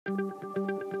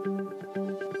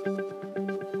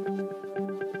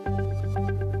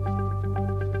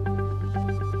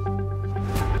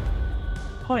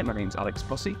Hi, my name's Alex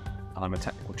Bussey, and I'm a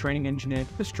technical training engineer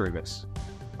for STRUMIS.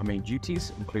 My main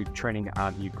duties include training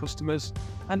our new customers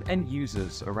and end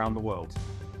users around the world.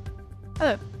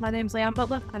 Hello, my name's Leanne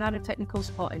Butler and I'm a technical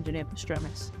support engineer for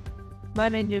STRUMIS. My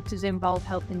main duties involve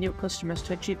helping new customers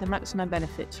to achieve the maximum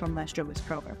benefits from their STRUMIS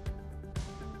program.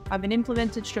 Having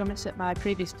implemented STRUMIS at my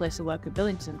previous place of work at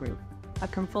Billington Group, I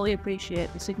can fully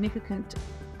appreciate the significant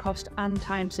cost and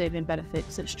time-saving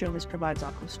benefits that STRUMIS provides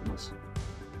our customers.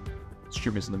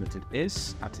 STRUMIS Limited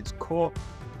is, at its core,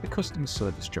 a customer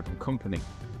service-driven company.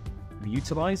 We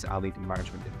utilise our leading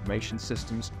management information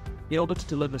systems in order to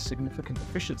deliver significant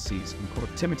efficiencies and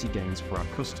productivity gains for our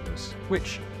customers,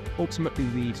 which ultimately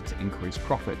lead to increased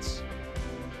profits.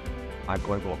 Our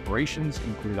global operations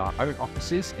include our own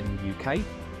offices in the UK,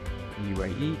 the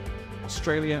UAE,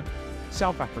 Australia,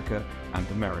 South Africa and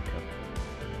America.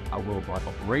 Our worldwide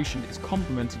operation is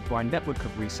complemented by a network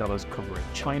of resellers covering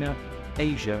China,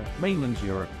 Asia, mainland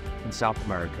Europe and South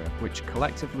America, which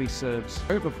collectively serves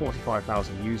over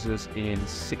 45,000 users in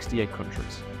 68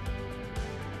 countries.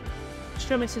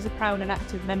 STRUMIS is a proud and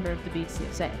active member of the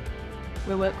BCSA.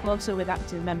 We work closely with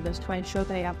active members to ensure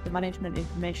they have the management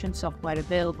information software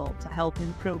available to help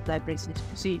improve their business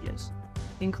procedures,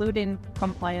 including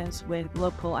compliance with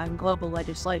local and global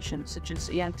legislation such as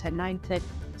EN 1090,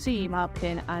 CE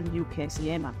marking and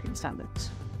UKCA marking standards.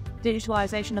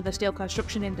 Digitalisation of the steel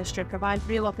construction industry provides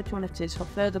real opportunities for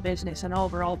further business and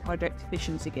overall project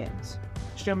efficiency gains.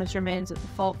 STRUMIS remains at the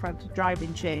forefront of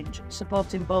driving change,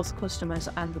 supporting both customers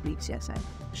and the BCSA.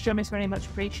 STRUMIS very much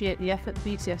appreciate the effort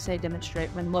the BCSA demonstrate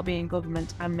when lobbying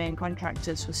government and main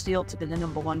contractors for steel to be the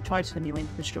 #1 choice for new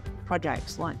infrastructure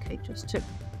projects like HS2.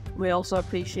 We also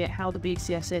appreciate how the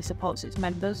BCSA supports its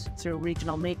members through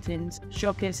regional meetings,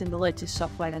 showcasing the latest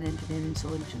software and engineering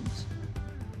solutions.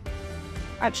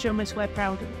 At STRUMIS, we're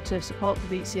proud to support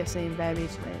the BCSA in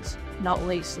various ways, not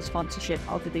least the sponsorship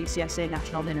of the BCSA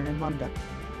National Dinner in London.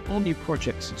 All new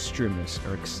projects at STRUMIS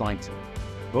are exciting,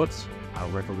 but our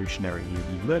revolutionary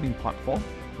new eLearning platform,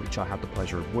 which I had the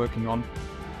pleasure of working on,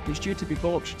 is due to be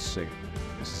launched soon.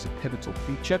 This is a pivotal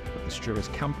feature of the STRUMIS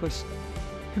campus,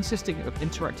 consisting of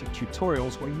interactive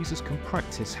tutorials where users can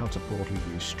practice how to broadly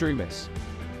use STRUMIS.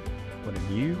 When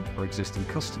a new or existing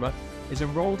customer is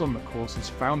enrolled on the courses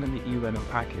found in the eLearning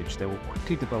package, they will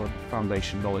quickly develop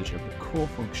foundation knowledge of the core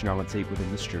functionality within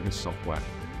the STRUMIS software.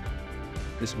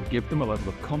 This will give them a level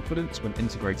of confidence when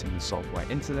integrating the software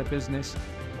into their business,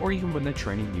 or even when they're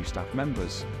training new staff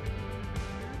members.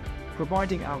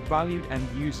 Providing our valued end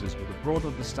users with a broad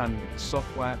understanding of the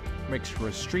software makes for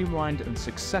a streamlined and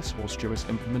successful STRUMIS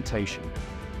implementation,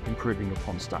 improving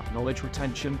upon staff knowledge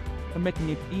retention and making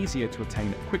it easier to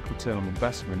attain a quick return on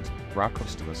investment for our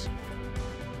customers.